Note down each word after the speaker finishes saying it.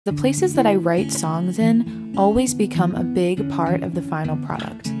The places that I write songs in always become a big part of the final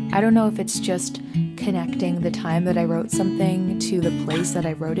product. I don't know if it's just connecting the time that I wrote something to the place that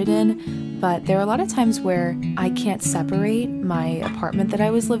I wrote it in, but there are a lot of times where I can't separate my apartment that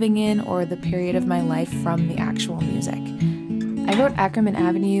I was living in or the period of my life from the actual music. I wrote Ackerman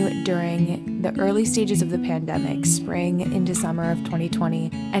Avenue during the early stages of the pandemic, spring into summer of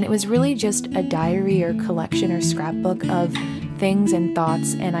 2020, and it was really just a diary or collection or scrapbook of things and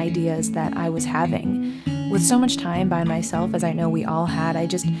thoughts and ideas that I was having. With so much time by myself, as I know we all had, I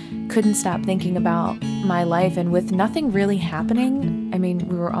just couldn't stop thinking about my life, and with nothing really happening, I mean,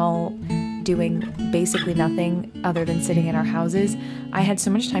 we were all doing basically nothing other than sitting in our houses. I had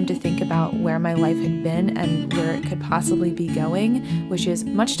so much time to think about where my life had been and where it could possibly be going, which is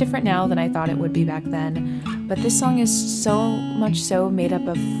much different now than I thought it would be back then. But this song is so much so made up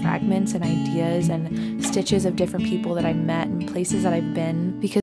of fragments and ideas and stitches of different people that I met and places that I've been, because